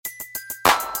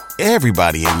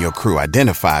Everybody in your crew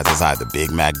identifies as either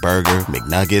Big Mac Burger,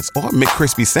 McNuggets, or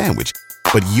McCrispy Sandwich.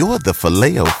 But you're the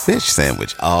Filet-O-Fish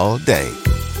Sandwich all day.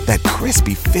 That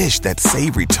crispy fish, that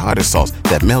savory tartar sauce,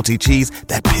 that melty cheese,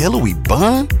 that pillowy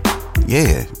bun.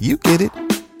 Yeah, you get it.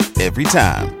 Every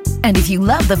time. And if you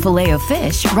love the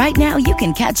Filet-O-Fish, right now you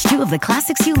can catch two of the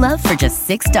classics you love for just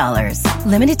 $6.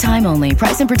 Limited time only.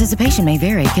 Price and participation may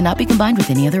vary. Cannot be combined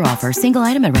with any other offer. Single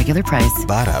item at regular price.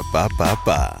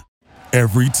 Ba-da-ba-ba-ba.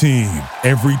 Every team,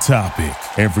 every topic,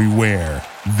 everywhere.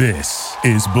 This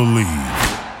is Believe.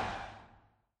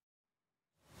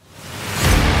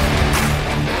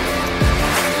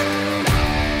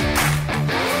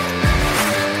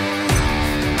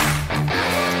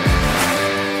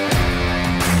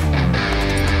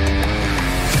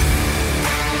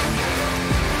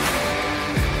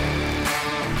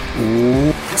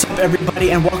 What's up,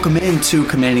 everybody, and welcome into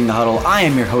Commanding the Huddle. I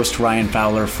am your host, Ryan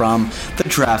Fowler from the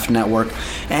Draft Network,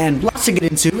 and lots to get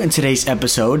into in today's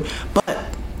episode, but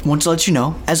I want to let you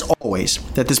know, as always,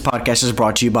 that this podcast is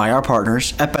brought to you by our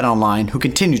partners at BetOnline, who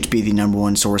continue to be the number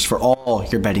one source for all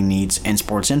your betting needs and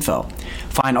sports info.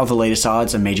 Find all the latest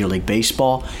odds on Major League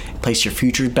Baseball, place your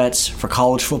futures bets for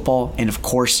college football, and of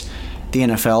course, the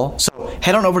NFL. So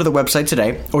head on over to the website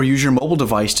today or use your mobile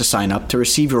device to sign up to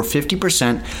receive your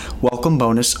 50% welcome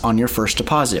bonus on your first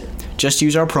deposit. Just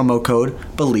use our promo code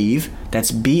BELIEVE,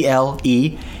 that's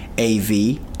BLEAV,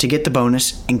 to get the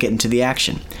bonus and get into the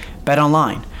action. Bet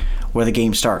online, where the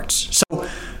game starts. So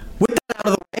with that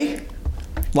out of the way,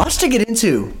 lots to get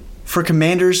into for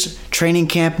Commanders training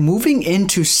camp moving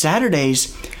into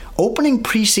Saturday's opening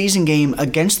preseason game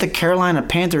against the Carolina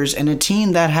Panthers, and a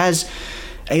team that has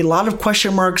a lot of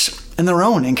question marks in their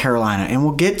own in Carolina, and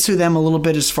we'll get to them a little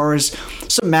bit as far as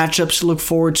some matchups to look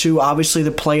forward to. Obviously,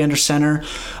 the play under center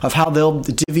of how they'll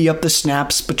divvy up the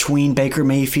snaps between Baker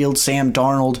Mayfield, Sam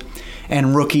Darnold,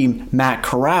 and rookie Matt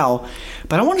Corral.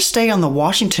 But I want to stay on the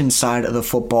Washington side of the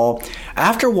football.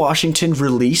 After Washington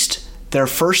released their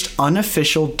first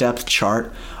unofficial depth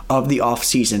chart of the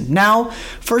offseason. Now,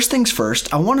 first things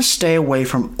first, I want to stay away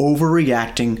from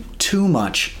overreacting too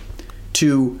much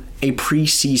to a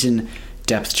preseason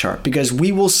depth chart, because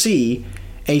we will see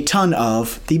a ton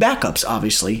of the backups,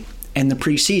 obviously, in the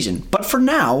preseason. But for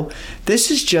now, this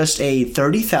is just a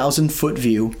 30,000-foot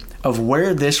view of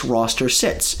where this roster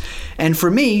sits. And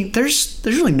for me, there's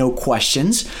really no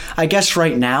questions. I guess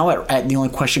right now, the only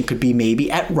question could be maybe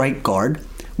at right guard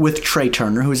with Trey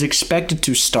Turner, who is expected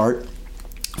to start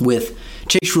with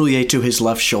Chase Roulier to his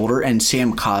left shoulder and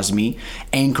Sam Cosmi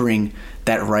anchoring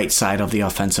that right side of the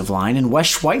offensive line. And Wes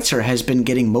Schweitzer has been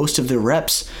getting most of the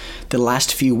reps the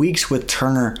last few weeks with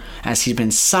Turner as he's been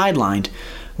sidelined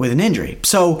with an injury.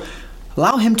 So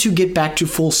allow him to get back to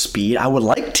full speed. I would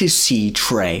like to see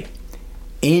Trey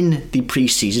in the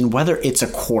preseason, whether it's a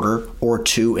quarter or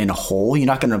two in a whole. You're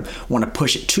not going to want to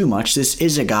push it too much. This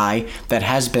is a guy that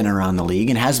has been around the league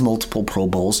and has multiple Pro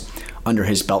Bowls under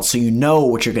his belt, so you know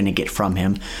what you're going to get from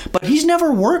him. But he's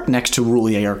never worked next to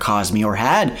Roulier or Cosmi or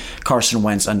had Carson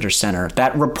Wentz under center.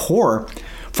 That rapport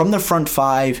from the front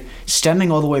five,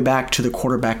 stemming all the way back to the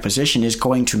quarterback position, is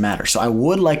going to matter. So I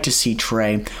would like to see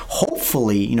Trey,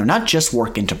 hopefully, not just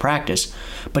work into practice,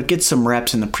 but get some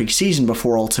reps in the preseason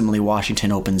before ultimately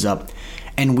Washington opens up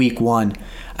in week 1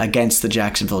 against the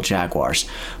Jacksonville Jaguars.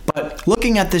 But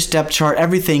looking at this depth chart,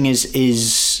 everything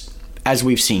is as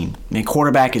we've seen.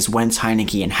 Quarterback is Wentz,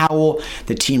 Heineke, and Howell.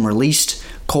 The team released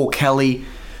Cole Kelly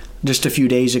just a few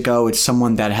days ago. It's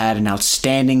someone that had an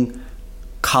outstanding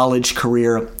college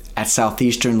career at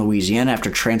Southeastern Louisiana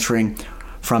after transferring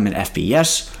from an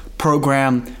FBS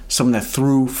program. Someone that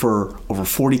threw for over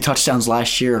 40 touchdowns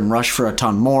last year and rushed for a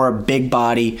ton more. Big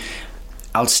body,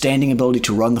 outstanding ability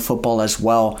to run the football as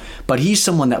well. But he's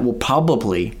someone that will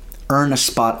probably earn a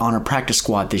spot on a practice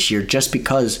squad this year just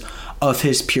because of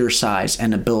his pure size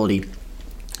and ability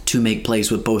to make plays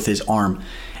with both his arm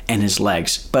and his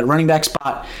legs. But running back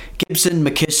spot, Gibson,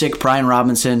 McKissick, Brian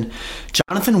Robinson.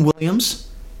 Jonathan Williams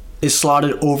is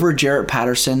slotted over Jarrett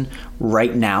Patterson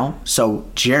right now. So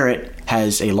Jarrett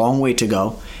has a long way to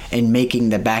go in making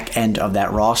the back end of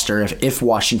that roster if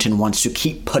Washington wants to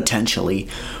keep potentially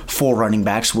 4 running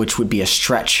backs, which would be a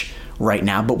stretch right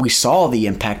now. But we saw the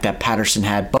impact that Patterson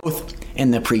had both in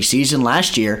the preseason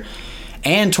last year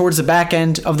and towards the back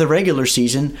end of the regular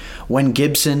season when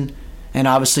Gibson and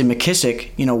obviously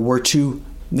McKissick,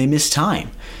 they missed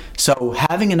time. So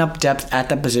having enough depth at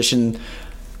that position,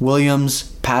 Williams,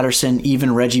 Patterson,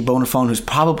 even Reggie Bonifone, who's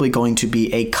probably going to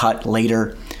be a cut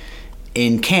later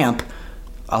in camp,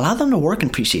 allow them to work in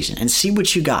preseason and see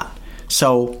what you got.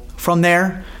 So from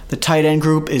there, the tight end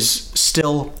group is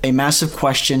still a massive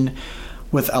question.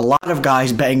 with a lot of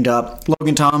guys banged up.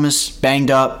 Logan Thomas,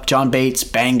 banged up. John Bates,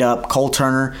 banged up. Cole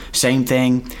Turner, same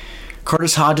thing.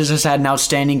 Curtis Hodges has had an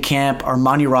outstanding camp.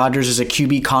 Armani Rogers is a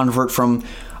QB convert from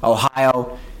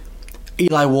Ohio.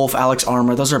 Eli Wolf, Alex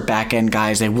Armour, those are back-end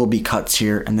guys. They will be cuts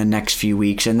here in the next few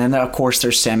weeks. And then, of course,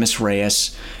 there's Samus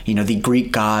Reyes, the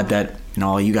Greek god that,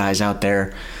 all you guys out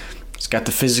there, he's got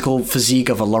the physical physique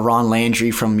of a LaRon Landry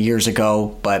from years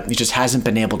ago, but he just hasn't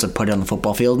been able to put it on the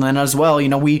football field. And then as well,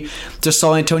 we just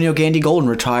saw Antonio Gandy Golden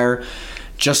retire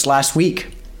just last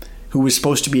week, who was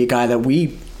supposed to be a guy that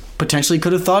we potentially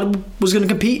could have thought was going to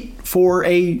compete for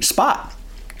a spot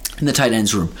in the tight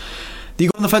ends room. You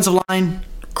go on the offensive line,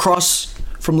 cross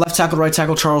from left tackle to right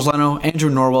tackle, Charles Leno,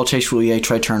 Andrew Norwell, Chase Roulier,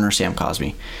 Trey Turner, Sam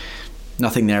Cosmi.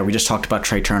 Nothing there. We just talked about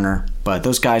Trey Turner, but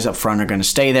those guys up front are going to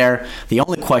stay there. The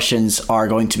only questions are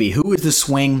going to be who is the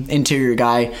swing interior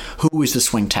guy, who is the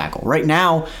swing tackle. Right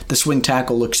now, the swing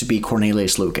tackle looks to be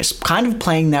Cornelius Lucas, kind of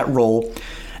playing that role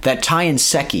that Tyan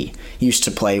Secchi used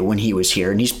to play when he was here,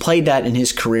 and he's played that in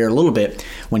his career a little bit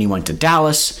when he went to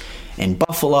Dallas and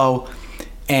Buffalo.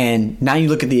 And now you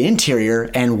look at the interior,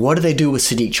 and what do they do with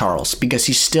Sadiq Charles? Because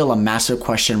he's still a massive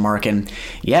question mark. And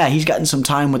yeah, he's gotten some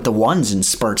time with the ones in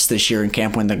spurts this year in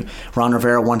camp when Ron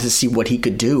Rivera wanted to see what he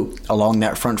could do along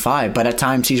that front five. But at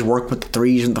times he's worked with the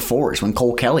threes and the fours when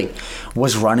Cole Kelly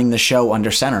was running the show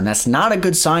under center. And that's not a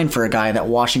good sign for a guy that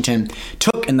Washington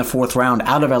took in the 4th round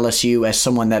out of LSU as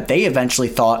someone that they eventually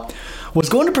thought was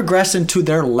going to progress into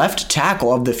their left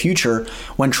tackle of the future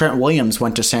when Trent Williams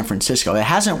went to San Francisco. It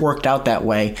hasn't worked out that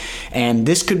way, and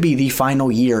this could be the final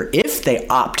year, if they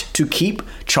opt to keep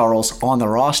Charles on the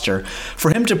roster, for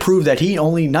him to prove that he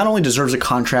not only deserves a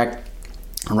contract,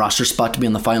 a roster spot to be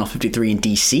on the final 53 in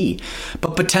DC,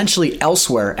 but potentially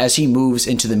elsewhere as he moves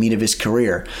into the meat of his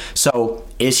career. So,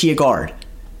 is he a guard?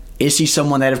 Is he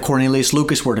someone that if Cornelius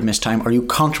Lucas were to miss time, are you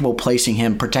comfortable placing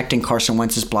him, protecting Carson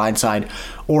Wentz's blind side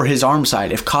or his arm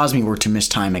side if Cosmi were to miss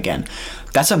time again?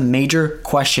 That's a major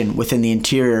question within the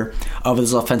interior of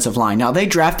his offensive line. Now, they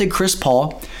drafted Chris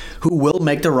Paul, who will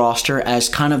make the roster as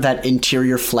kind of that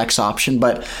interior flex option,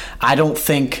 but I don't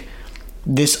think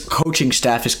this coaching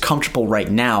staff is comfortable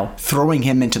right now throwing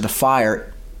him into the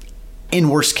fire in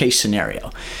worst case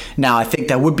scenario. Now, I think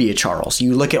that would be a Charles.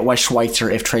 You look at Wes Schweitzer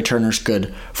if Trey Turner's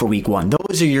good for week 1.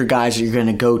 Those are your guys that you're going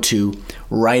to go to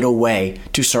right away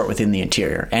to start within the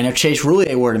interior. And if Chase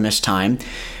Roulier were to miss time,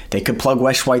 they could plug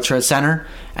Wes Schweitzer at center,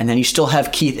 and then you still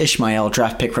have Keith Ishmael,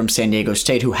 draft pick from San Diego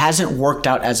State, who hasn't worked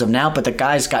out as of now, but the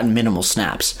guy's gotten minimal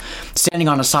snaps. Standing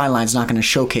on the sideline is not going to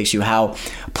showcase you how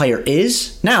a player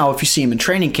is. Now, if you see him in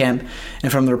training camp,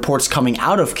 and from the reports coming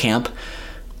out of camp,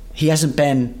 he hasn't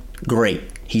been great.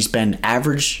 He's been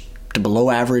average to below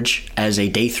average as a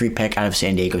day 3 pick out of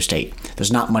San Diego State.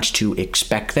 There's not much to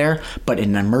expect there, but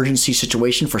in an emergency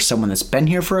situation for someone that's been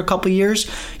here for a couple years,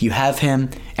 you have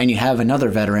him and you have another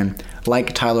veteran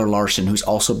like Tyler Larson, who's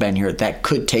also been here, that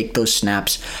could take those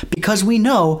snaps, because we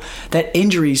know that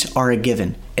injuries are a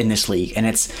given in this league, and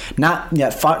it's not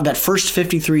that first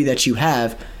 53 that you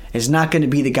have is not going to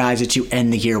be the guys that you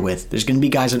end the year with. There's going to be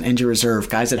guys on injury reserve,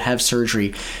 guys that have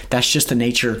surgery. That's just the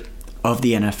nature of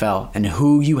the NFL and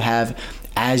who you have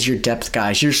as your depth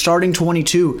guys. Your starting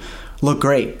 22 look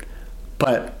great,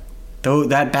 but though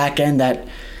that back end, that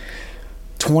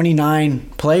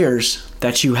 29 players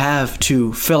that you have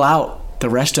to fill out the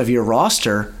rest of your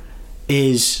roster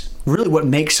is really what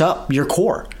makes up your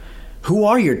core. Who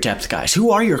are your depth guys? Who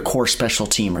are your core special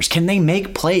teamers? Can they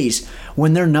make plays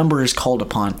when their number is called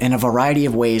upon in a variety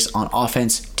of ways on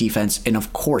offense, defense, and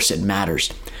of course it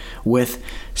matters with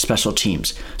special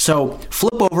teams. So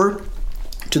flip over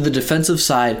to the defensive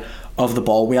side of the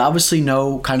ball. We obviously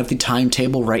know kind of the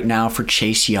timetable right now for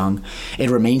Chase Young.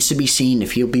 It remains to be seen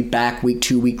if he'll be back week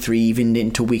 2, week 3, even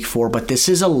into week 4. But this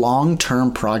is a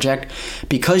long-term project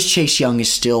because Chase Young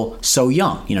is still so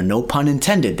young. No pun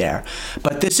intended there.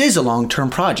 But this is a long-term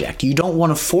project. You don't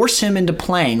want to force him into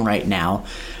playing right now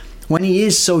when he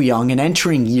is so young and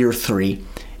entering year 3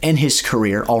 in his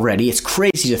career already. It's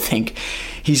crazy to think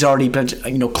he's already been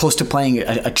close to playing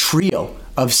a trio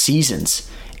of seasons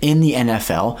in the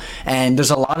NFL, and there's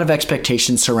a lot of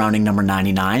expectations surrounding number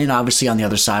 99, and obviously on the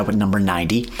other side with number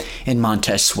 90 in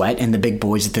Montez Sweat and the big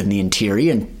boys within the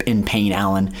interior in Payne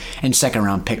Allen and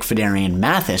second-round pick Fidarian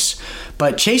Mathis.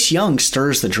 But Chase Young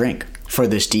stirs the drink for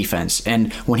this defense,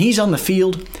 and when he's on the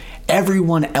field,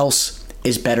 everyone else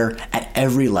is better at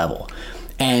every level.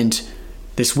 And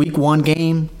this week 1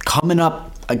 game coming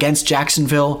up against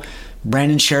Jacksonville,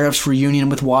 Brandon Sheriff's reunion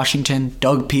with Washington,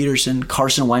 Doug Peterson,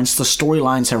 Carson Wentz, the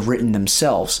storylines have written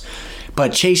themselves.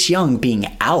 But Chase Young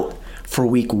being out for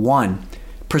week 1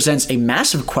 presents a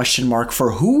massive question mark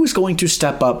for who is going to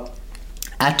step up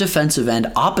at defensive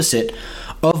end opposite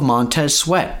of Montez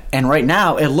Sweat. And right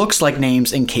now, it looks like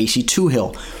names in Casey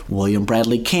Toohill, William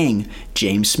Bradley King,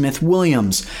 James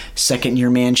Smith-Williams, second-year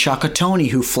man Shaka Toney,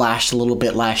 who flashed a little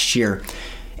bit last year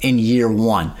in year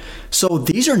one. So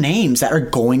these are names that are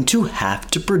going to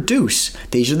have to produce.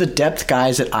 These are the depth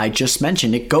guys that I just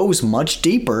mentioned. It goes much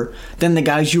deeper than the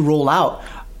guys you roll out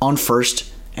on first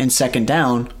and second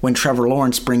down when Trevor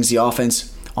Lawrence brings the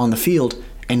offense on the field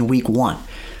in week one.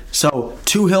 So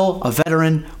Toohill, a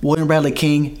veteran, William Bradley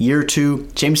King, year two,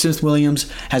 James Smith-Williams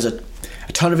has a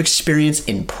ton of experience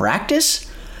in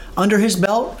practice under his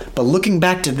belt, but looking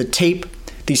back to the tape,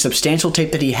 the substantial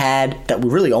tape that he had that we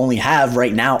really only have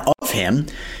right now of him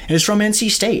is from NC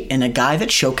State, and a guy that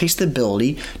showcased the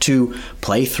ability to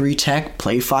play 3 tech,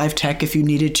 play 5 tech if you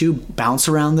needed to, bounce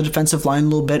around the defensive line a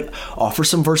little bit, offer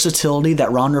some versatility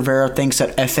that Ron Rivera thinks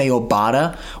that Efe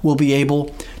Obada will be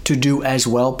able to do as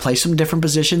well, play some different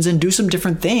positions and do some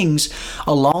different things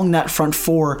along that front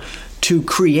four to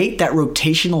create that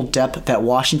rotational depth that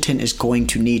Washington is going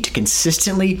to need to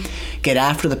consistently get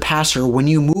after the passer when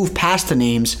you move past the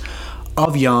names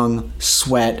of Young,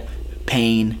 Sweat,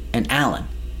 Payne, and Allen.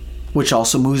 Which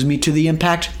also moves me to the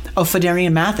impact of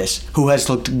Phidarian Mathis, who has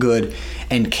looked good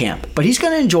in camp. But he's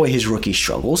going to enjoy his rookie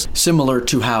struggles, similar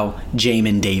to how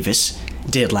Jamin Davis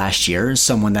did last year,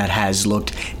 someone that has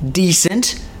looked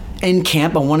decent in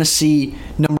camp. I want to see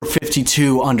number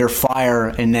 52 under fire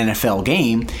in an NFL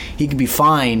game. He could be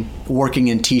fine working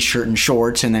in t-shirt and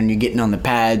shorts, and then you're getting on the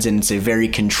pads, and it's a very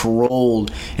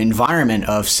controlled environment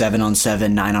of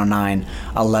 7-on-7, 9-on-9,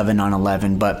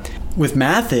 11-on-11. But with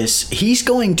Mathis, he's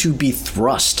going to be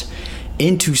thrust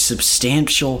into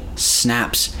substantial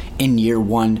snaps in year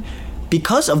one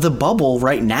because of the bubble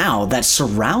right now that's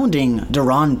surrounding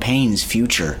Daron Payne's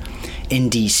future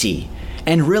in DC.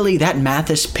 And really, that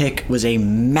Mathis pick was a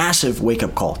massive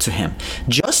wake-up call to him.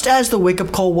 Just as the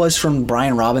wake-up call was from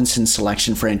Brian Robinson's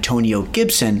selection for Antonio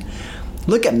Gibson,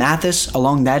 look at Mathis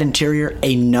along that interior,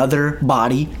 another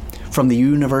body from the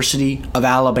University of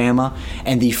Alabama,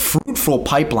 and the fruitful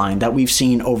pipeline that we've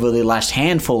seen over the last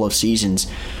handful of seasons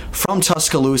from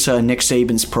Tuscaloosa and Nick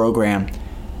Saban's program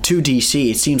to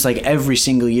DC. It seems like every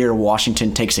single year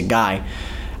Washington takes a guy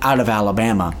out of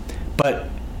Alabama. But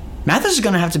Mathis is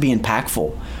going to have to be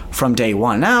impactful from day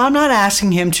one. Now, I'm not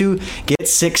asking him to get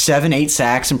 6, 7, 8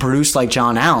 sacks and produce like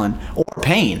John Allen or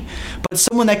Payne, but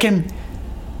someone that can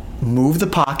move the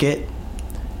pocket.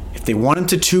 If they want him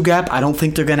to two-gap, I don't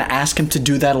think they're going to ask him to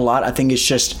do that a lot. I think it's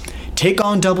just take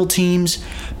on double teams,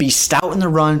 be stout in the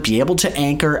run, be able to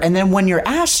anchor, and then when you're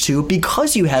asked to,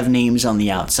 because you have names on the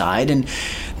outside, and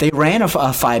they ran a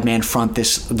five-man front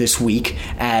this week.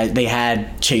 They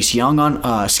had Chase Young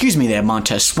they had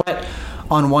Montez Sweat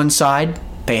on one side.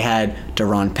 They had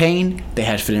Daron Payne. They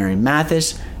had Phidarian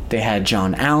Mathis. They had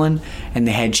John Allen, and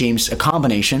they had a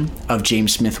combination of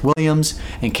James Smith-Williams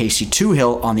and Casey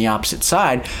Toohill on the opposite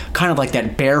side, kind of like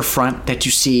that bear front that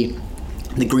you see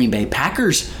the Green Bay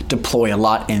Packers deploy a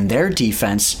lot in their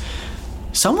defense.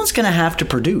 Someone's going to have to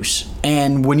produce.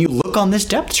 And when you look on this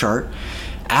depth chart,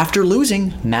 after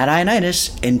losing Matt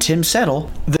Ioannidis and Tim Settle,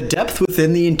 the depth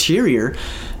within the interior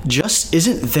just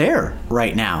isn't there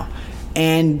right now.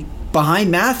 And behind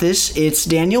Mathis, it's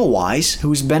Daniel Wise,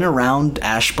 who's been around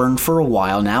Ashburn for a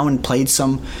while now and played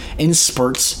some in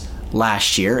spurts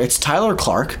last year. It's Tyler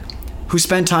Clark, who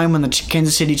spent time on the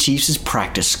Kansas City Chiefs'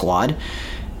 practice squad.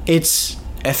 It's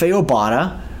Efe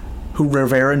Obada, who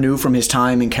Rivera knew from his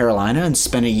time in Carolina and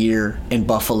spent a year in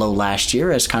Buffalo last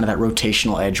year as kind of that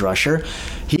rotational edge rusher.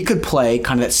 He could play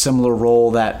kind of that similar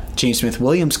role that James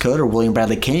Smith-Williams could or William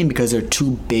Bradley King because they're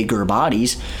two bigger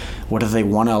bodies. Whether they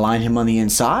want to align him on the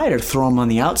inside or throw him on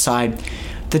the outside,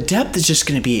 the depth is just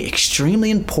going to be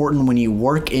extremely important when you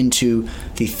work into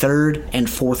the third and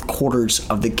fourth quarters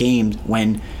of the game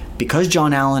because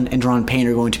John Allen and Daron Payne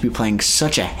are going to be playing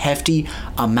such a hefty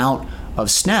amount of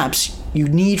snaps, you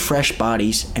need fresh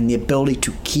bodies and the ability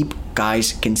to keep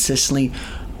guys consistently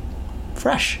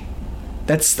fresh.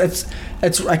 That's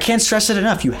I can't stress it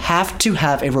enough. You have to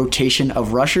have a rotation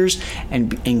of rushers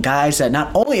and guys that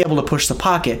not only able to push the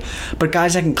pocket, but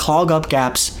guys that can clog up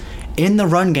gaps in the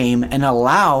run game and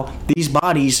allow these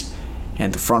bodies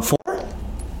and the front four,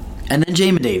 and then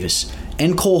Jamin Davis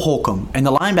and Cole Holcomb and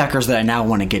the linebackers that I now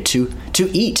want to get to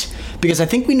eat, because I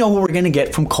think we know what we're going to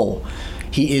get from Cole.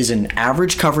 He is an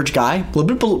average coverage guy, a little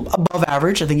bit above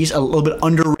average. I think he's a little bit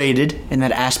underrated in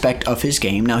that aspect of his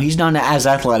game. Now, he's not as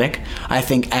athletic, I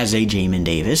think, as a Jamin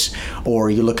Davis, or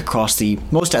you look across the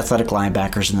most athletic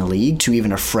linebackers in the league to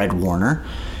even a Fred Warner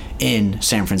in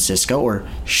San Francisco or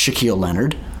Shaquille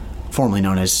Leonard formerly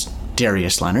known as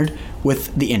Darius Leonard,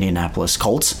 with the Indianapolis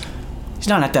Colts. He's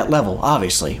not at that level,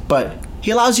 obviously, but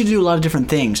he allows you to do a lot of different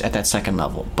things at that second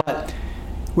level. But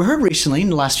we heard recently, in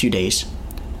the last few days,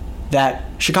 that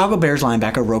Chicago Bears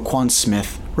linebacker Roquan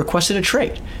Smith requested a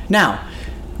trade. Now,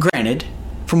 granted,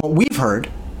 from what we've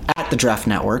heard at the Draft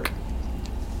Network,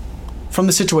 from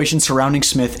the situation surrounding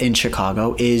Smith in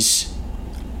Chicago, is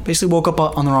basically woke up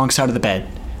on the wrong side of the bed,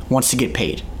 wants to get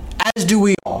paid, as do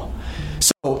we all.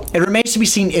 So it remains to be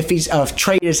seen if a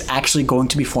trade is actually going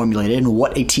to be formulated and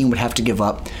what a team would have to give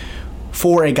up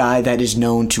for a guy that is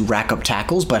known to rack up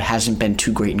tackles but hasn't been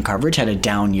too great in coverage, had a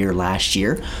down year last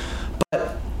year.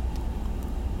 But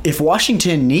if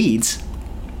Washington needs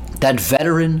that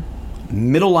veteran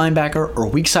middle linebacker or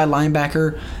weak side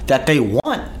linebacker that they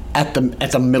want at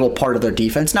the middle part of their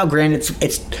defense. Now, granted,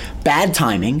 it's bad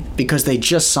timing because they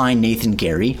just signed Nathan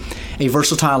Gary, a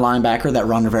versatile linebacker that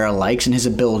Ron Rivera likes, and his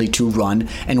ability to run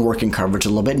and work in coverage a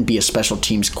little bit and be a special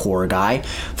teams core guy.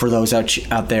 For those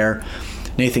out there,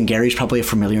 Nathan Gary is probably a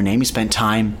familiar name. He spent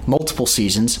time, multiple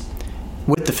seasons,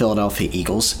 with the Philadelphia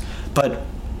Eagles. But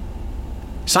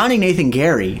signing Nathan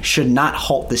Gary should not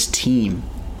halt this team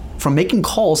from making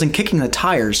calls and kicking the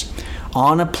tires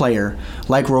on a player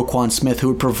like Roquan Smith, who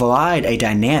would provide a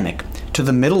dynamic to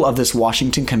the middle of this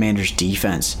Washington Commanders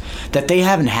defense that they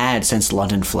haven't had since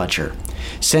London Fletcher,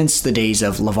 since the days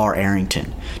of LeVar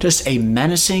Arrington. Just a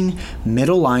menacing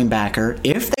middle linebacker,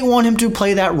 if they want him to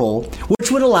play that role, which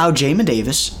would allow Jamin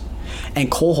Davis and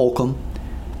Cole Holcomb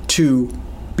to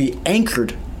be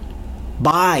anchored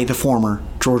by the former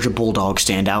Georgia Bulldog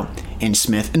standout in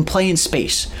Smith and play in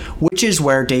space, which is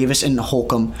where Davis and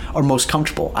Holcomb are most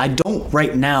comfortable. I don't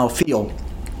right now feel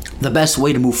the best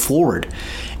way to move forward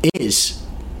is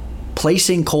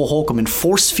placing Cole Holcomb and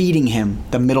force-feeding him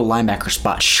the middle linebacker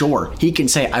spot. Sure, he can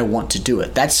say, I want to do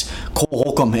it. That's Cole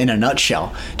Holcomb in a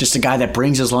nutshell. Just a guy that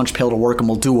brings his lunch pail to work and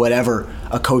will do whatever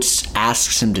a coach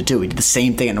asks him to do. He did the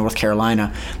same thing at North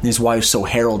Carolina, and is why he was so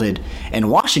heralded in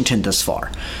Washington thus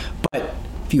far. But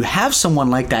if you have someone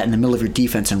like that in the middle of your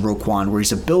defense in Roquan, where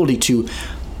his ability to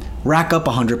rack up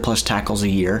 100-plus tackles a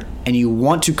year, and you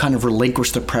want to kind of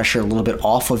relinquish the pressure a little bit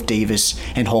off of Davis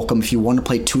and Holcomb if you want to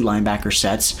play two linebacker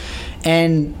sets,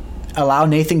 and allow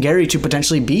Nathan Gary to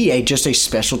potentially be just a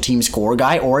special teams core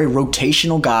guy or a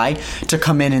rotational guy to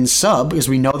come in and sub, because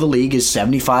we know the league is played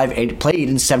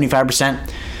in 75%,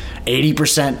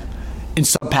 80% in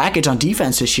sub package on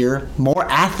defense this year, more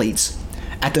athletes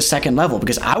at the second level,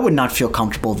 because I would not feel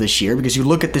comfortable this year, because you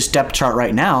look at this depth chart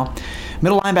right now,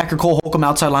 middle linebacker Cole Holcomb,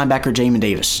 outside linebacker Jamin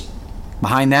Davis.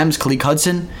 Behind them is Khaleke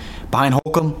Hudson. Behind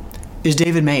Holcomb is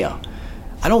David Mayo.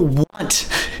 I don't want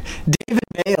David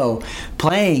Mayo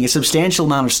playing a substantial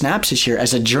amount of snaps this year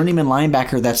as a journeyman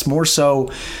linebacker that's more so,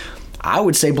 I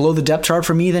would say, below the depth chart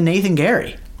for me than Nathan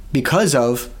Gary, because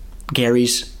of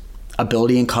Gary's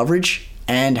ability in coverage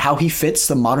and how he fits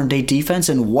the modern-day defense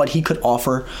and what he could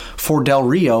offer for Del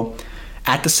Rio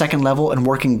at the second level and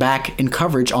working back in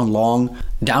coverage on long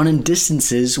down and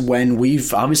distances when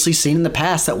we've obviously seen in the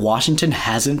past that Washington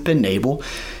hasn't been able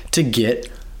to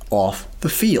get off the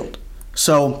field.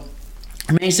 So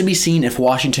it remains to be seen if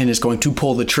Washington is going to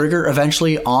pull the trigger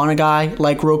eventually on a guy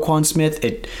like Roquan Smith.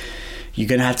 You're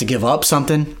going to have to give up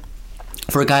something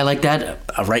for a guy like that.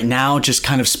 Right now, just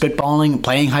kind of spitballing,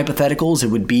 playing hypotheticals, it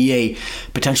would be a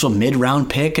potential mid-round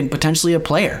pick and potentially a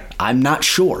player. I'm not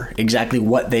sure exactly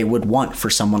what they would want for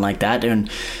someone like that. And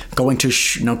going to,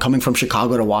 coming from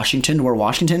Chicago to Washington, where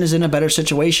Washington is in a better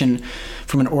situation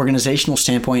from an organizational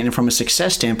standpoint and from a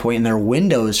success standpoint, and their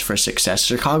windows for success.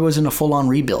 Chicago is in a full-on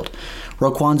rebuild.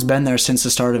 Roquan's been there since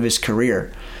the start of his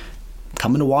career.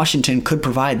 Coming to Washington could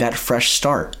provide that fresh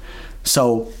start.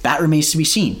 So that remains to be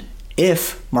seen,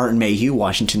 if Martin Mayhew,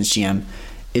 Washington's GM,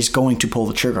 is going to pull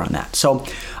the trigger on that. So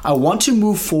I want to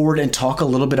move forward and talk a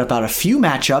little bit about a few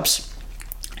matchups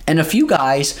and a few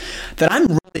guys that I'm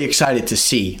really excited to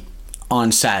see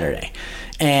on Saturday.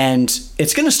 And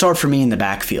it's going to start for me in the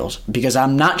backfield, because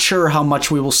I'm not sure how much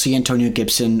we will see Antonio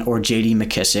Gibson or J.D.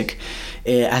 McKissick.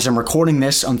 As I'm recording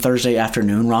this on Thursday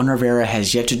afternoon, Ron Rivera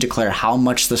has yet to declare how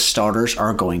much the starters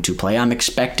are going to play. I'm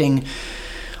expecting,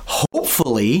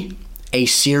 hopefully, a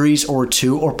series or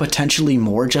two or potentially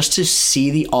more, just to see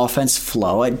the offense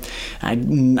flow. I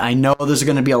know there's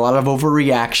going to be a lot of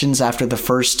overreactions after the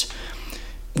first,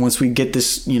 once we get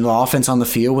this offense on the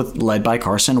field led by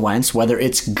Carson Wentz. Whether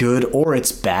it's good or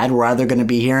it's bad, we're either going to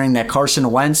be hearing that Carson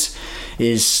Wentz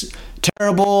is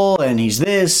terrible and he's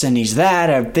this and he's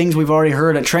that, things we've already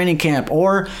heard at training camp,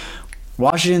 or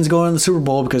Washington's going to the Super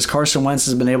Bowl because Carson Wentz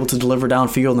has been able to deliver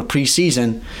downfield in the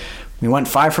preseason. We went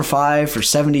 5 for 5 for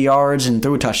 70 yards and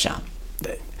threw a touchdown.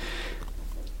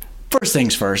 First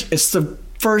things first, it's the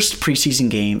first preseason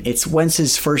game. It's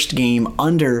Wentz's first game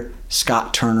under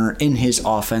Scott Turner in his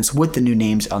offense with the new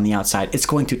names on the outside. It's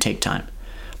going to take time.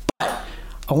 But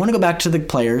I want to go back to the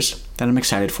players that I'm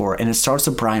excited for, and it starts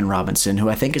with Brian Robinson, who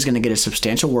I think is going to get a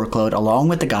substantial workload along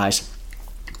with the guys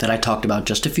that I talked about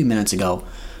just a few minutes ago,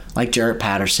 like Jarrett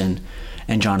Patterson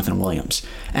and Jonathan Williams.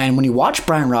 And when you watch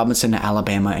Brian Robinson at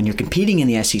Alabama and you're competing in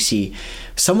the SEC,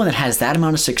 someone that has that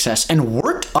amount of success and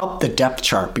worked up the depth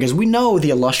chart, because we know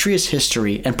the illustrious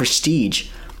history and prestige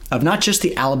of not just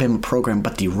the Alabama program,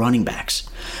 but the running backs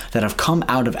that have come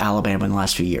out of Alabama in the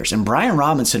last few years. And Brian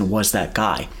Robinson was that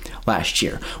guy last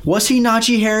year. Was he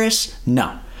Najee Harris?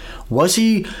 No. Was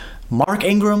he Mark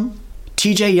Ingram,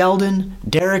 TJ Yeldon,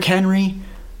 Derrick Henry?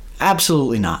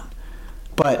 Absolutely not.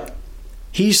 But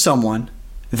he's someone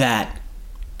that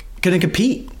going to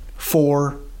compete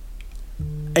for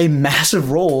a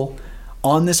massive role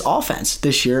on this offense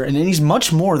this year, and he's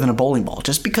much more than a bowling ball.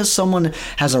 Just because someone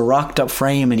has a rocked up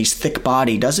frame and he's thick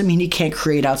body doesn't mean he can't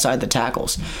create outside the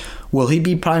tackles. Will he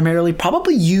be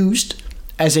probably used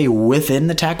as a within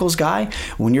the tackles guy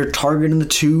when you're targeting the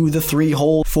 2, the 3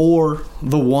 hole, 4,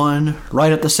 the 1,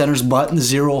 right at the center's butt, and the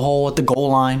 0 hole at the goal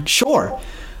line? Sure,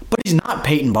 but he's not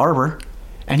Peyton Barber,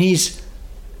 and he's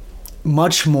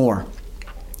much more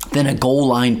than a goal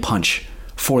line punch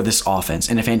for this offense.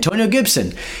 And if Antonio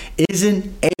Gibson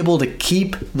isn't able to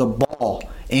keep the ball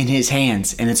in his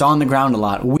hands and it's on the ground a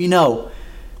lot, we know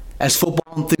as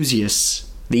football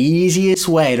enthusiasts, the easiest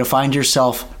way to find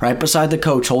yourself right beside the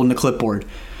coach holding the clipboard.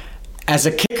 As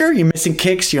a kicker, you're missing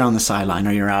kicks, you're on the sideline,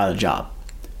 or you're out of the job.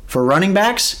 For running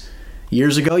backs,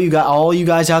 years ago, you got all you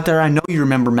guys out there, I know you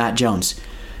remember Matt Jones.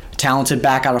 Talented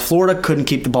back out of Florida, couldn't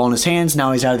keep the ball in his hands.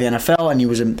 Now he's out of the NFL, and he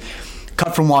was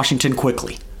cut from Washington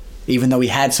quickly, even though he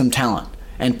had some talent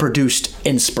and produced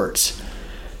in spurts.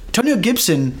 Antonio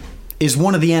Gibson is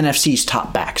one of the NFC's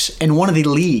top backs and one of the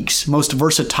league's most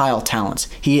versatile talents.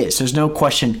 He is. There's no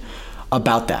question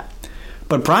about that.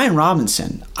 But Brian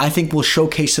Robinson, I think, will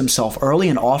showcase himself early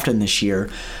and often this year,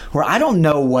 where I don't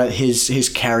know what his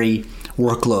carry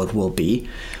workload will be.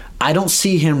 I don't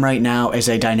see him right now as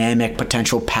a dynamic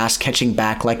potential pass-catching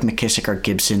back like McKissick or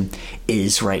Gibson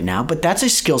is right now, but that's a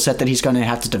skill set that he's going to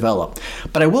have to develop.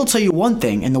 But I will tell you one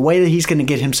thing, and the way that he's going to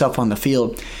get himself on the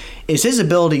field is his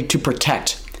ability to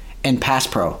protect and pass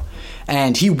pro.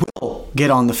 And he will get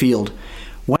on the field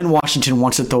when Washington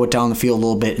wants to throw it down the field a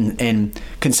little bit in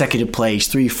consecutive plays,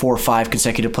 3, 4, 5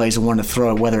 consecutive plays and want to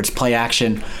throw it, whether it's play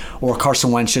action or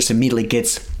Carson Wentz just immediately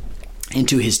gets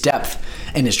into his depth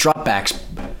and his dropbacks.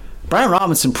 Brian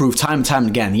Robinson proved time and time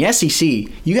again, the SEC,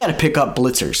 you got to pick up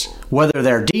blitzers. Whether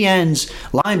they're DNs,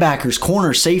 linebackers,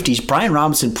 corners, safeties, Brian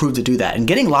Robinson proved to do that. And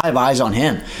getting live eyes on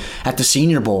him at the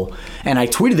Senior Bowl, and I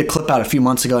tweeted the clip out a few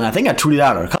months ago, and I think I tweeted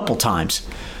out a couple times,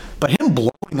 but him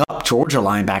blowing up Georgia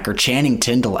linebacker Channing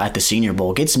Tindall at the Senior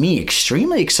Bowl gets me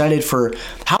extremely excited for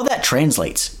how that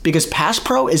translates. Because pass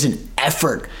pro is an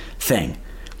effort thing.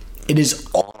 It is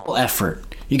all effort.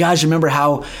 You guys remember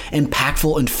how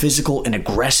impactful and physical and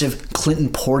aggressive Clinton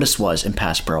Portis was in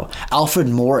pass pro. Alfred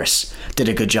Morris did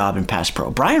a good job in pass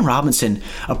pro. Brian Robinson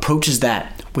approaches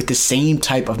that with the same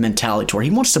type of mentality to where he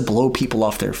wants to blow people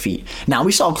off their feet. Now,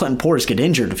 we saw Clinton Portis get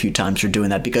injured a few times for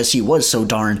doing that because he was so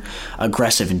darn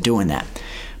aggressive in doing that.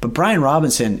 But Brian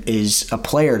Robinson is a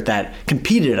player that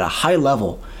competed at a high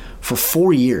level for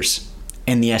 4 years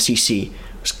in the SEC.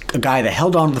 A guy that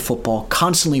held on to the football,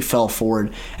 constantly fell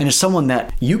forward, and is someone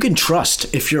that you can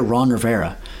trust if you're Ron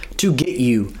Rivera to get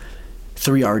you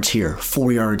 3 yards here,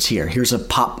 4 yards here. Here's a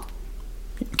pop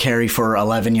carry for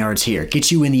 11 yards here. Get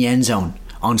you in the end zone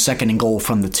on 2nd and goal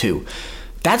from the 2.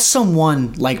 That's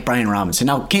someone like Brian Robinson.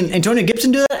 Now, can Antonio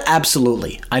Gibson do that?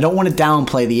 Absolutely. I don't want to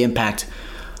downplay the impact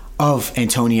of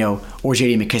Antonio or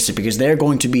J.D. McKissick because they're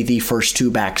going to be the first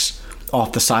 2 backs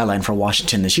off the sideline for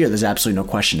Washington this year. There's absolutely no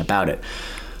question about it.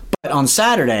 But on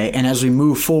Saturday, and as we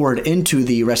move forward into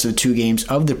the rest of the 2 games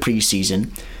of the preseason,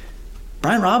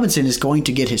 Brian Robinson is going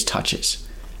to get his touches.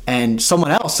 And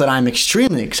someone else that I'm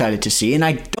extremely excited to see, and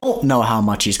I don't know how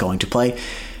much he's going to play,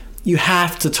 you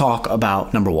have to talk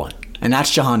about number 1, and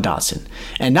that's Jahan Dotson.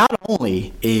 And not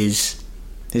only is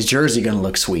his jersey going to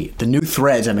look sweet, the new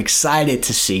threads I'm excited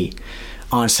to see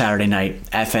on Saturday night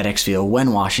at FedEx Field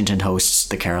when Washington hosts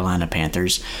the Carolina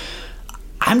Panthers.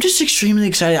 I'm just extremely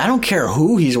excited. I don't care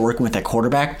who he's working with at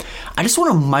quarterback. I just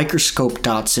want to microscope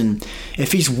Dotson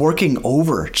if he's working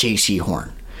over J.C.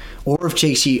 Horn or if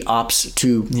J.C. opts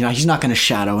to, he's not going to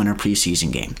shadow in a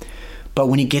preseason game. But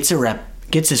when he gets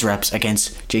his reps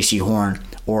against J.C. Horn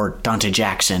or Dante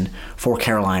Jackson for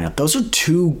Carolina, those are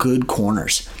 2 good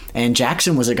corners And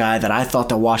Jackson was a guy that I thought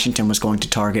that Washington was going to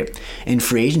target in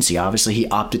free agency. Obviously, he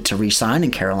opted to re-sign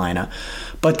in Carolina.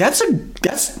 But that's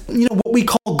what we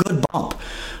call good bump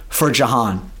for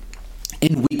Jahan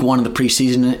in week 1 of the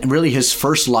preseason, and really his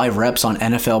first live reps on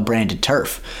NFL-branded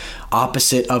turf,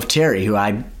 opposite of Terry, who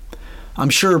I'm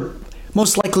sure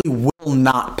most likely will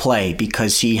not play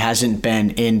because he hasn't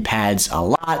been in pads a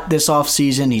lot this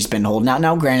offseason. He's been holding out.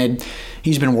 Now, granted,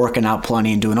 he's been working out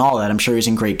plenty and doing all that. I'm sure he's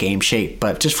in great game shape.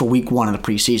 But just for week 1 of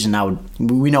the preseason,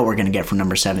 we know what we're going to get from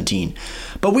number 17.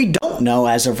 But we don't know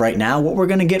as of right now what we're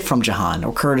going to get from Jahan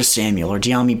or Curtis Samuel or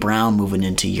De'Ami Brown moving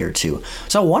into year 2.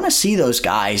 So I want to see those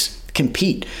guys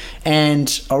compete.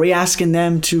 And are we asking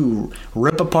them to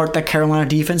rip apart that Carolina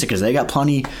defense? Because they got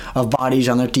plenty of bodies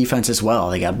on their defense as well.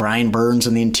 They got Brian Burns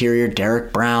in the interior,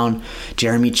 Derek Brown,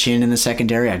 Jeremy Chin in the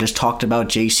secondary. I just talked about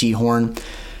J.C. Horn.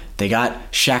 They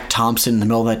got Shaq Thompson in the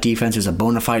middle of that defense, who's a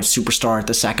bona fide superstar at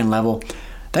the second level.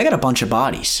 They got a bunch of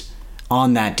bodies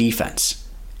on that defense.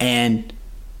 And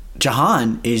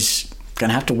Jahan is going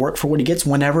to have to work for what he gets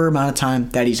whenever amount of time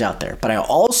that he's out there. But I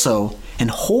also,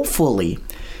 and hopefully,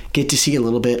 get to see a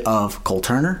little bit of Cole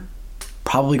Turner.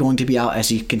 Probably going to be out as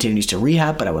he continues to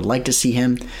rehab, but I would like to see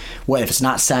him, if it's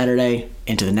not Saturday,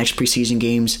 into the next preseason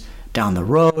games down the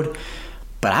road.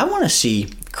 But I want to see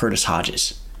Curtis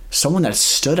Hodges, someone that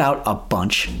stood out a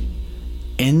bunch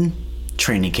in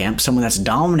training camp, someone that's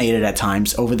dominated at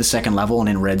times over the second level and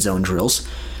in red zone drills.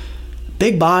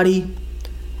 Big body.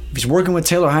 If he's working with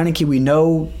Taylor Heineke, we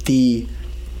know the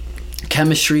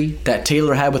chemistry that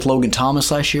Taylor had with Logan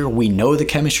Thomas last year. We know the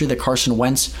chemistry that Carson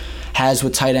Wentz has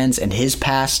with tight ends in his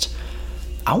past.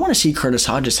 I want to see Curtis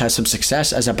Hodges have some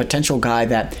success as a potential guy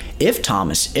that if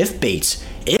Thomas, if Bates,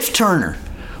 if Turner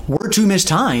were to miss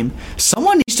time,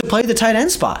 someone needs to play the tight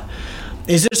end spot.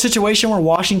 Is it a situation where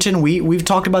Washington, we've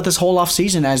talked about this whole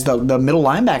offseason as the middle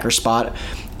linebacker spot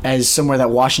as somewhere that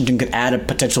Washington could add a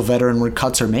potential veteran when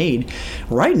cuts are made?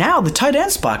 Right now, the tight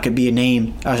end spot could be a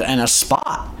name and a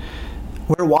spot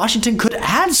where Washington could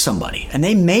add somebody. And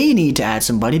they may need to add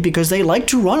somebody because they like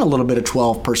to run a little bit of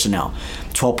 12 personnel.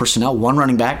 12 personnel, 1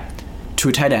 running back,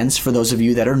 2 tight ends, for those of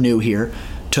you that are new here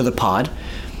to the pod.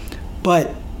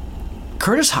 But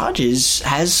Curtis Hodges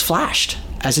has flashed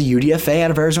as a UDFA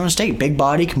out of Arizona State. Big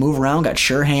body, can move around, got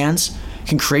sure hands,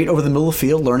 can create over the middle of the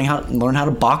field, learn how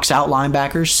to box out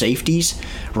linebackers, safeties,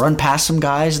 run past some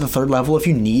guys in the third level if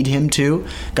you need him to.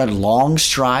 Got long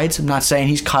strides. I'm not saying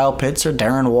he's Kyle Pitts or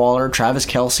Darren Waller, Travis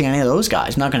Kelce, any of those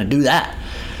guys. I'm not going to do that.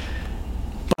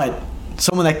 But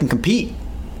someone that can compete.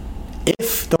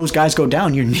 If those guys go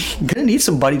down, you're going to need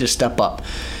somebody to step up.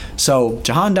 So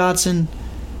Jahan Dotson,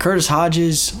 Curtis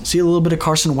Hodges, see a little bit of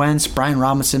Carson Wentz, Brian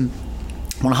Robinson.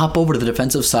 I want to hop over to the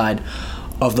defensive side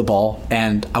of the ball,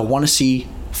 and I want to see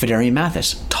Fedarian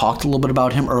Mathis. Talked a little bit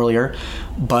about him earlier,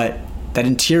 but that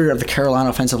interior of the Carolina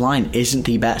offensive line isn't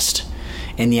the best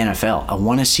in the NFL. I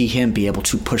want to see him be able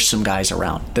to push some guys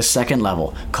around. The second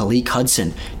level, Khaleke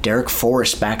Hudson, Derek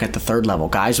Forrest back at the third level.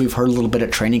 Guys we've heard a little bit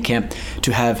at training camp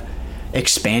to have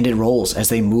expanded roles as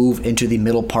they move into the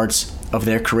middle parts of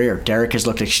their career. Derek has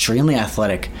looked extremely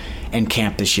athletic in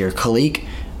camp this year. Khaleke,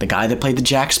 the guy that played the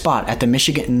jack spot at the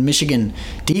Michigan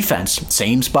defense,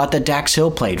 same spot that Dax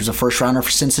Hill played, was a first rounder for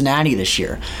Cincinnati this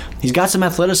year. He's got some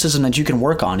athleticism that you can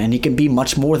work on, and he can be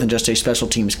much more than just a special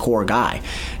teams core guy.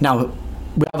 Now,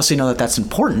 we obviously know that that's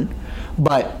important,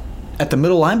 but at the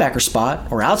middle linebacker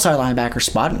spot or outside linebacker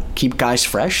spot, keep guys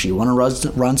fresh. You want to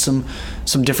run some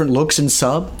different looks in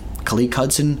sub. Khaleke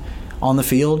Hudson on the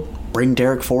field. Bring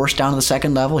Derek Forrest down to the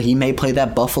second level. He may play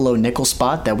that Buffalo nickel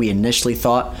spot that we initially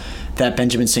thought that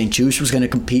Benjamin St. Juste was going to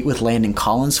compete with Landon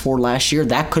Collins for last year.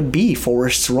 That could be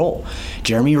Forrest's role.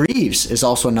 Jeremy Reeves is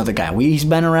also another guy. He's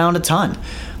been around a ton.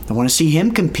 I want to see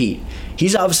him compete.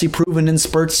 He's obviously proven in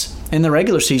spurts in the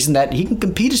regular season that he can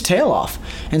compete his tail off,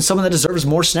 and someone that deserves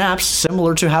more snaps,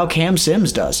 similar to how Cam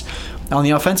Sims does on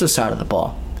the offensive side of the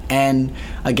ball. And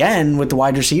again, with the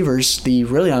wide receivers,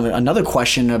 another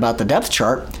question about the depth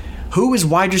chart, who is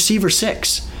wide receiver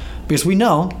 6? Because we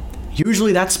know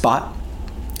usually that spot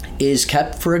is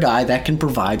kept for a guy that can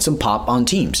provide some pop on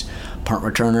teams. Punt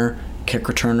returner, kick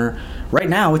returner. Right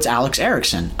now, it's Alex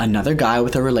Erickson, another guy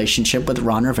with a relationship with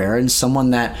Ron Rivera and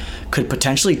someone that could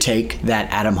potentially take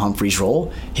that Adam Humphries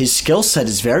role. His skill set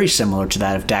is very similar to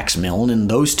that of Dax Milne, and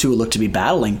those two look to be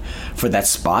battling for that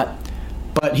spot.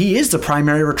 But he is the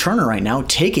primary returner right now,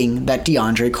 taking that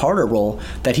DeAndre Carter role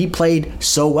that he played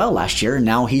so well last year, and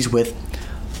now he's with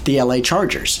the LA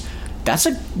Chargers. That's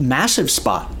a massive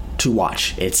spot to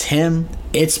watch. It's him,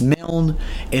 it's Milne,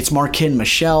 it's Marquin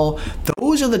Michel. Those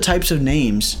those are the types of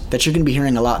names that you're going to be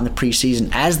hearing a lot in the preseason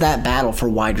as that battle for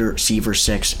wide receiver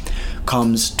 6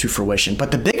 comes to fruition.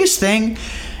 But the biggest thing,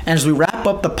 and as we wrap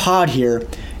up the pod here,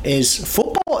 is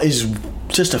football is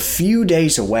just a few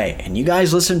days away. And you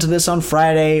guys listen to this on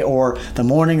Friday or the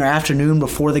morning or afternoon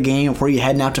before the game, before you're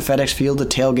heading out to FedEx Field to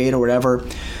tailgate or whatever.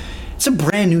 It's a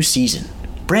brand new season,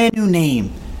 brand new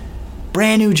name,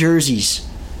 brand new jerseys.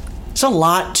 It's a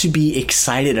lot to be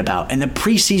excited about. And the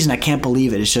preseason, I can't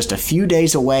believe it. It's just a few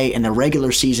days away, and the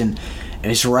regular season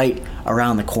is right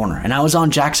around the corner. And I was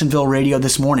on Jacksonville radio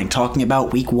this morning talking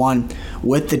about week 1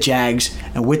 with the Jags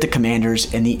and with the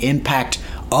Commanders and the impact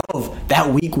of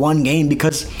that week 1 game,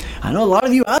 because I know a lot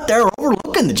of you out there are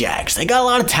overlooking the Jags. They got a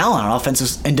lot of talent on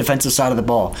offensive and defensive side of the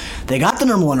ball. They got the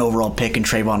number 1 overall pick in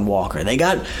Trayvon Walker. They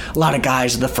got a lot of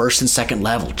guys at the first and second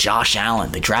level. Josh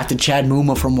Allen. They drafted Chad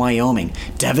Muma from Wyoming.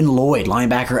 Devin Lloyd,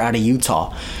 linebacker out of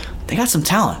Utah. They got some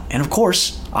talent. And of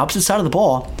course, opposite side of the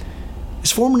ball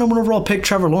is former number 1 overall pick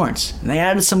Trevor Lawrence. And they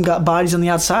added some bodies on the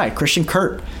outside. Christian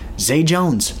Kirk, Zay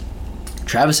Jones,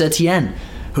 Travis Etienne,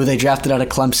 who they drafted out of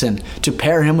Clemson, to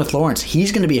pair him with Lawrence.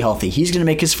 He's going to be healthy. He's going to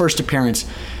make his first appearance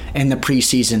in the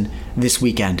preseason this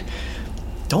weekend.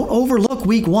 Don't overlook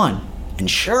week 1. And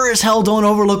sure as hell don't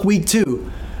overlook week 2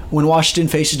 when Washington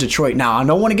faces Detroit. Now, I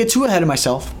don't want to get too ahead of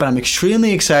myself, but I'm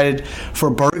extremely excited for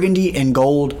burgundy and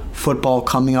gold football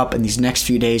coming up in these next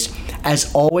few days.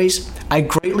 As always, I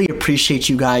greatly appreciate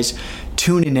you guys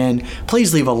tuning in.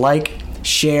 Please leave a like,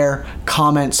 share,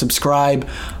 comment, subscribe.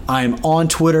 I'm on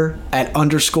Twitter at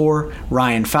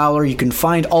 _Ryan Fowler. You can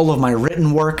find all of my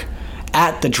written work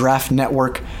at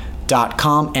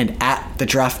thedraftnetwork.com and at the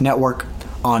Draft Network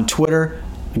on Twitter.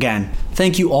 Again,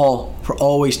 thank you all for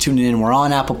always tuning in. We're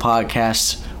on Apple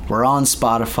Podcasts. We're on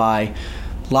Spotify.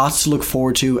 Lots to look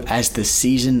forward to as the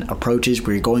season approaches.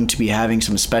 We're going to be having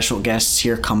some special guests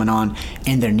here coming on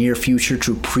in the near future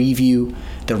to preview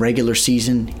the regular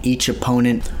season, each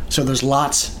opponent. So there's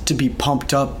lots to be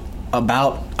pumped up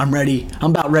about. I'm ready.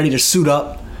 I'm about ready to suit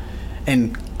up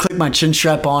and click my chin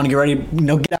strap on and get ready,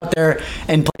 get out there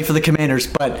and play for the Commanders.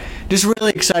 But just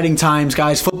really exciting times,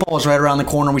 guys. Football is right around the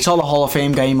corner. We saw the Hall of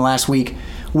Fame game last week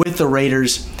with the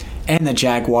Raiders and the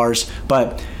Jaguars.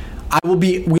 But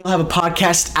we'll have a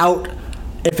podcast out.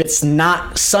 If it's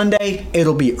not Sunday,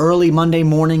 it'll be early Monday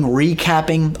morning,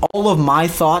 recapping all of my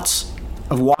thoughts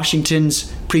of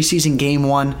Washington's preseason game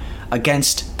 1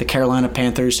 against the Carolina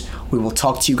Panthers. We will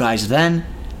talk to you guys then.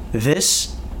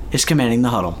 This is Commanding the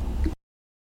Huddle.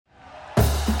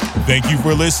 Thank you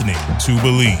for listening to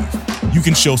Believe. You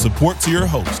can show support to your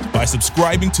host by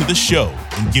subscribing to the show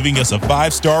and giving us a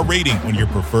 5-star rating on your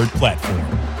preferred platform.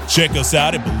 Check us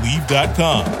out at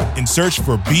Believe.com and search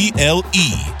for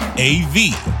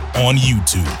BLEAV on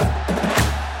YouTube.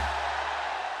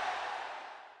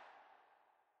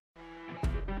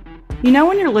 You know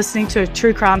when you're listening to a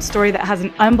true crime story that has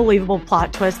an unbelievable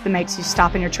plot twist that makes you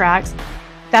stop in your tracks?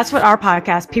 That's what our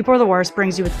podcast, People Are the Worst,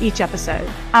 brings you with each episode.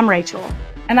 I'm Rachel.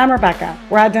 And I'm Rebecca.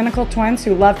 We're identical twins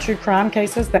who love true crime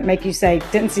cases that make you say,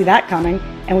 didn't see that coming,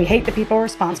 and we hate the people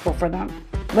responsible for them.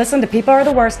 Listen to People Are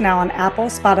the Worst now on Apple,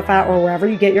 Spotify, or wherever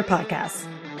you get your podcasts.